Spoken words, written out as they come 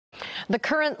The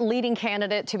current leading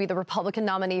candidate to be the Republican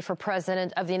nominee for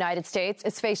president of the United States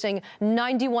is facing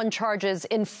 91 charges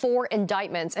in 4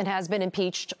 indictments and has been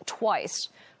impeached twice.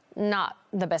 Not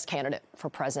the best candidate for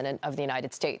president of the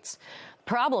United States.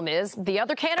 Problem is, the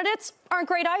other candidates aren't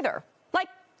great either. Like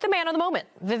the man of the moment,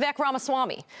 Vivek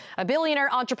Ramaswamy, a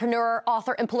billionaire entrepreneur,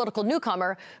 author, and political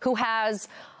newcomer who has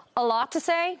a lot to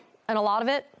say, and a lot of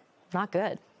it not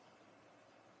good.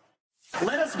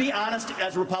 Let us be honest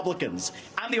as Republicans.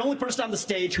 I'm the only person on the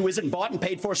stage who isn't bought and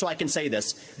paid for, so I can say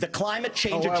this. The climate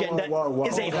change agenda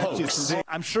is a hoax.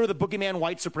 I'm sure the boogeyman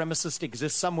white supremacist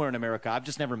exists somewhere in America. I've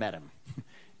just never met him.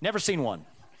 Never seen one.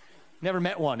 Never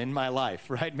met one in my life,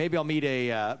 right? Maybe I'll meet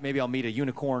a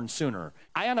unicorn sooner.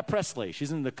 Ayanna Pressley,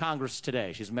 she's in the Congress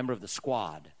today. She's a member of the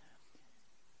Squad.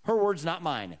 Her words, not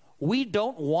mine. We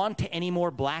don't want any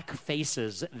more black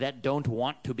faces that don't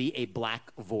want to be a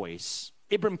black voice.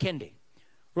 Ibram Kendi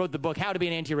wrote the book, How to Be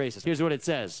an Anti-Racist. Here's what it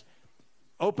says.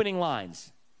 Opening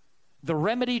lines. The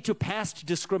remedy to past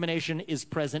discrimination is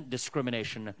present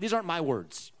discrimination. These aren't my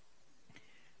words.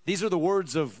 These are the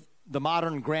words of the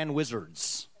modern grand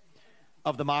wizards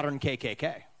of the modern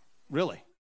KKK. Really.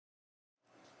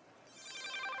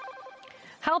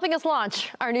 Helping us launch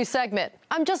our new segment,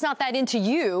 I'm just not that into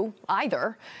you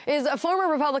either, is a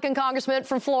former Republican congressman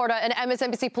from Florida and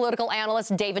MSNBC political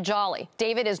analyst David Jolly.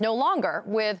 David is no longer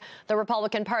with the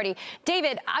Republican Party.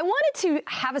 David, I wanted to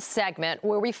have a segment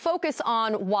where we focus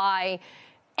on why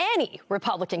any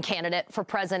Republican candidate for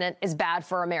president is bad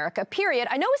for America, period.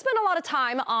 I know we spend a lot of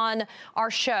time on our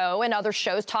show and other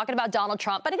shows talking about Donald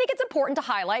Trump, but I think it's important to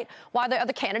highlight why the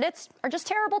other candidates are just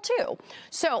terrible, too.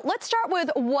 So let's start with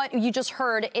what you just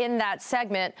heard in that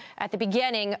segment at the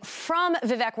beginning from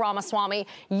Vivek Ramaswamy.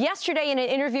 Yesterday, in an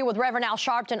interview with Reverend Al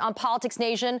Sharpton on Politics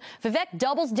Nation, Vivek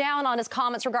doubles down on his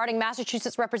comments regarding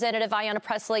Massachusetts Representative Ayanna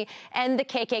Pressley and the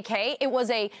KKK. It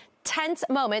was a tense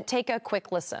moment. Take a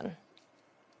quick listen.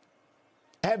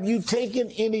 Have you taken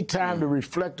any time to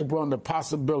reflect upon the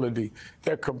possibility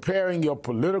that comparing your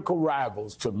political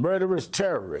rivals to murderous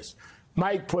terrorists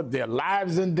might put their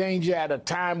lives in danger at a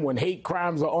time when hate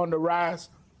crimes are on the rise?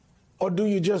 Or do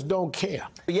you just don't care?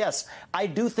 Yes, I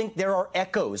do think there are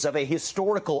echoes of a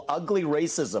historical, ugly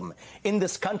racism in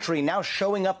this country now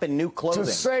showing up in new clothing.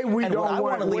 To say we and don't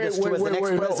want to lead us to as the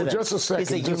next president just a second.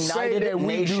 is a to say united that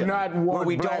we nation do not want where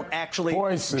we black don't actually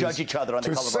voices, judge each other on the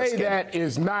color of our to skin. say that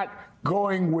is not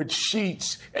going with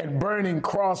sheets and burning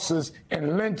crosses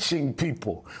and lynching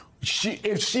people.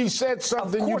 If she said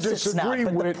something you disagree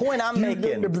with, the point I'm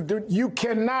making, you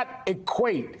cannot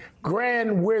equate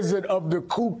Grand Wizard of the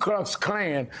Ku Klux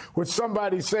Klan with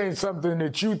somebody saying something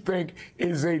that you think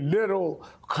is a little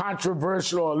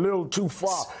controversial or a little too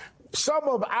far. Some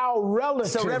of our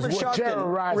relatives were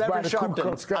terrorized by the Ku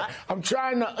Klux Klan. I'm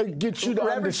trying to get you to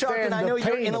understand the pain I know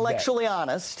you're of intellectually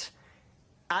honest.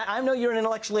 I know you're an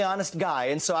intellectually honest guy,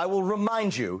 and so I will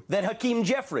remind you that Hakeem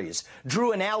Jeffries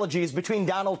drew analogies between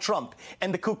Donald Trump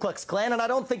and the Ku Klux Klan, and I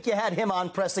don't think you had him on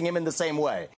pressing him in the same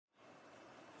way.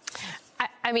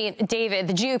 I mean, David,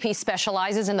 the GOP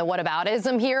specializes in the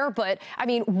whataboutism here, but, I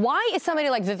mean, why is somebody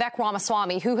like Vivek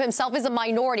Ramaswamy, who himself is a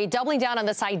minority, doubling down on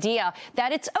this idea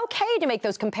that it's okay to make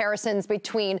those comparisons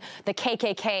between the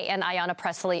KKK and Ayanna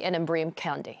Pressley and Ibram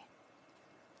Kendi?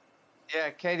 Yeah,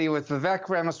 Katie, with Vivek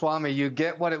Ramaswamy, you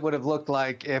get what it would have looked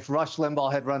like if Rush Limbaugh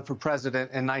had run for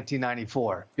president in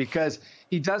 1994, because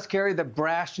he does carry the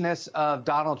brashness of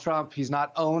Donald Trump. He's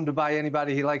not owned by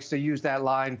anybody. He likes to use that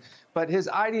line. But his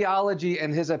ideology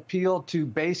and his appeal to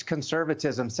base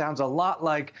conservatism sounds a lot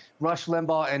like Rush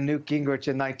Limbaugh and Newt Gingrich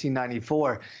in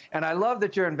 1994. And I love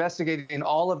that you're investigating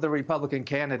all of the Republican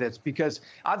candidates, because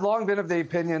I've long been of the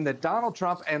opinion that Donald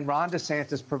Trump and Ron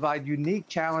DeSantis provide unique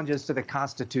challenges to the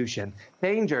Constitution,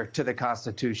 danger to the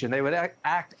Constitution. They would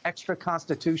act extra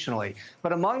constitutionally.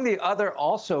 But among the other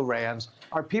also-rans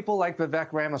are people like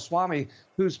Vivek Ramaswamy,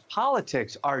 whose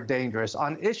politics are dangerous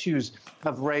on issues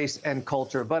of race and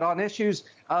culture, but on issues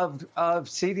of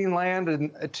ceding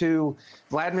land to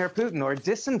Vladimir Putin or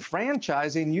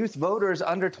disenfranchising youth voters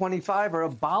under 25 or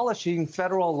abolishing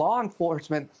federal law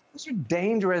enforcement. Those are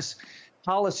dangerous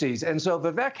policies. And so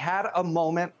Vivek had a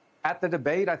moment at the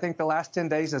debate. I think the last 10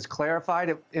 days has clarified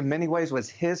it in many ways was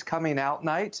his coming out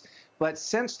night. But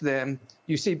since then,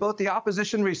 you see both the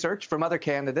opposition research from other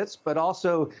candidates, but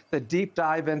also the deep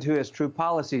dive into his true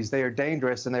policies. They are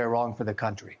dangerous and they are wrong for the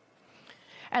country.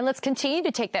 And let's continue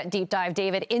to take that deep dive,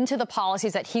 David, into the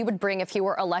policies that he would bring if he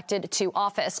were elected to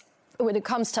office. when it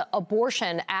comes to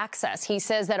abortion access. He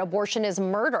says that abortion is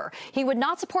murder. He would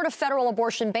not support a federal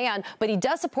abortion ban, but he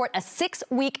does support a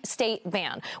 6-week state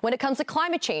ban. When it comes to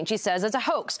climate change, he says it's a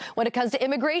hoax. When it comes to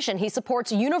immigration, he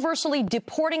supports universally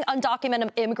deporting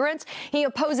undocumented immigrants. He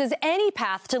opposes any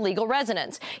path to legal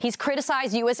residence. He's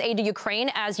criticized U.S. aid to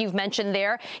Ukraine, as you've mentioned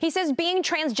there. He says being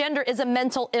transgender is a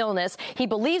mental illness. He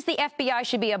believes the FBI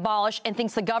should be abolished and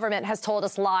thinks the government has told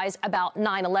us lies about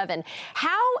 9/11.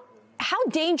 How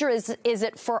dangerous is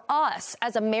it for us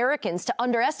as Americans to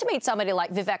underestimate somebody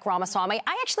like Vivek Ramaswamy?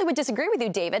 I actually would disagree with you,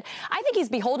 David. I think he's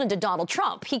beholden to Donald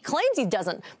Trump. He claims he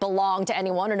doesn't belong to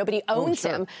anyone or nobody owns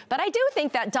him. But I do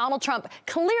think that Donald Trump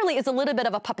clearly is a little bit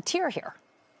of a puppeteer here.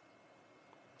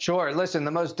 Sure. Listen,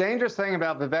 the most dangerous thing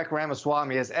about Vivek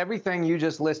Ramaswamy is everything you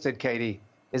just listed, Katie,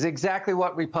 is exactly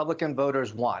what Republican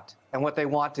voters want and what they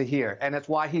want to hear. And it's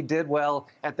why he did well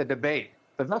at the debate.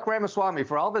 Vivek Ramaswamy,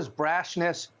 for all of his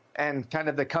brashness and kind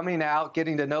of the coming out,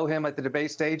 getting to know him at the debate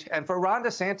stage, and for Ron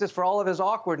DeSantis for all of his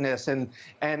awkwardness and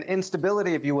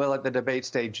instability, if you will, at the debate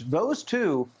stage. Those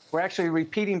two were actually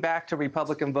repeating back to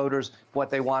Republican voters what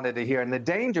they wanted to hear. And the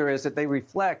danger is that they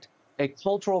reflect a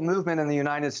cultural movement in the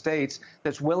United States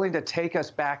that's willing to take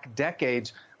us back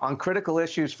decades on critical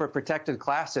issues for protected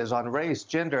classes, on race,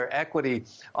 gender, equity,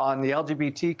 on the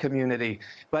LGBT community.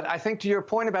 But I think to your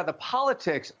point about the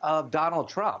politics of Donald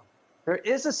Trump, there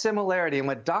is a similarity, and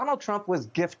what Donald Trump was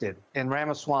gifted in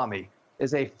Ramaswamy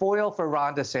is a foil for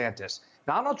Ron DeSantis.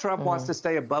 Donald Trump wants to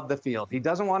stay above the field. He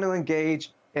doesn't want to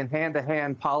engage in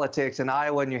hand-to-hand politics in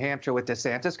Iowa and New Hampshire with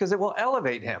DeSantis because it will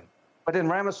elevate him. But in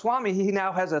Ramaswamy, he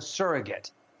now has a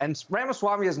surrogate. And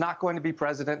Ramaswamy is not going to be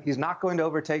president. He's not going to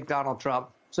overtake Donald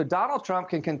Trump. So Donald Trump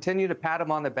can continue to pat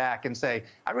him on the back and say,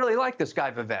 I really like this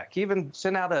guy, Vivek. He even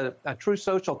sent out a True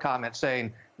Social comment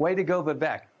saying, way to go,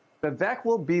 Vivek. Vivek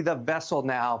will be the vessel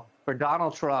now for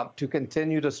Donald Trump to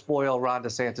continue to spoil Ron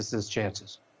DeSantis'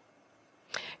 chances.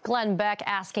 Glenn Beck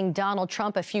asking Donald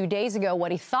Trump a few days ago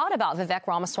what he thought about Vivek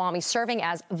Ramaswamy serving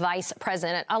as vice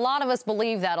president. A lot of us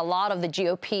believe that a lot of the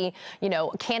GOP,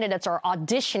 candidates are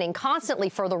auditioning constantly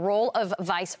for the role of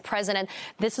vice president.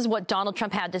 This is what Donald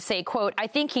Trump had to say, quote, I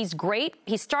think he's great.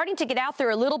 He's starting to get out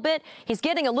there a little bit. He's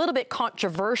getting a little bit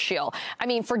controversial. I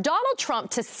mean, for Donald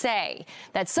Trump to say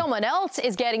that someone else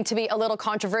is getting to be a little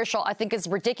controversial, I think is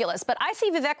ridiculous. But I see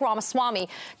Vivek Ramaswamy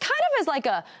kind of as like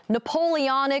a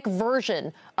Napoleonic version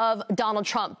of Donald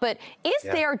Trump. But is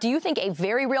there, do you think, a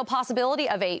very real possibility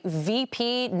of a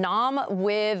VP nom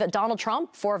with Donald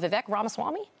Trump for Vivek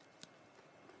Ramaswamy?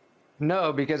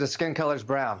 No, because his skin color is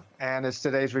brown, and it's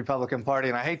today's Republican Party.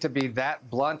 And I hate to be that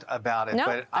blunt about it,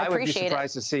 but I would be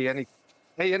surprised to see any.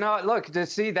 Hey, look, to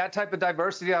see that type of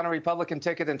diversity on a Republican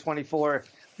ticket in 24,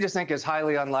 I just think is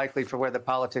highly unlikely for where the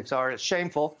politics are. It's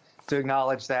shameful to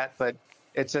acknowledge that, but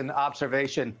it's an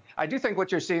observation. I do think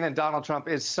what you're seeing in Donald Trump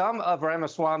is some of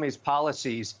Ramaswamy's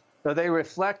policies, though they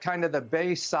reflect kind of the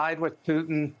base side with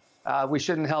Putin. We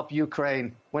shouldn't help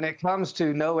Ukraine. When it comes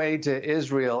to no aid to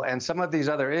Israel and some of these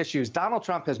other issues, Donald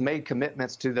Trump has made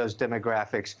commitments to those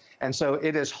demographics. And so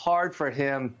it is hard for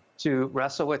him to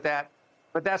wrestle with that.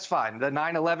 But that's fine. The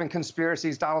 9/11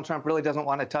 conspiracies, Donald Trump really doesn't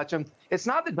want to touch them. It's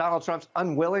not that Donald Trump's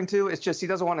unwilling to. It's just he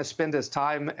doesn't want to spend his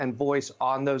time and voice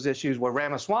on those issues where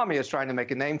Ramaswamy is trying to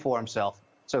make a name for himself.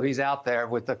 So he's out there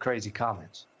with the crazy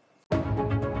comments.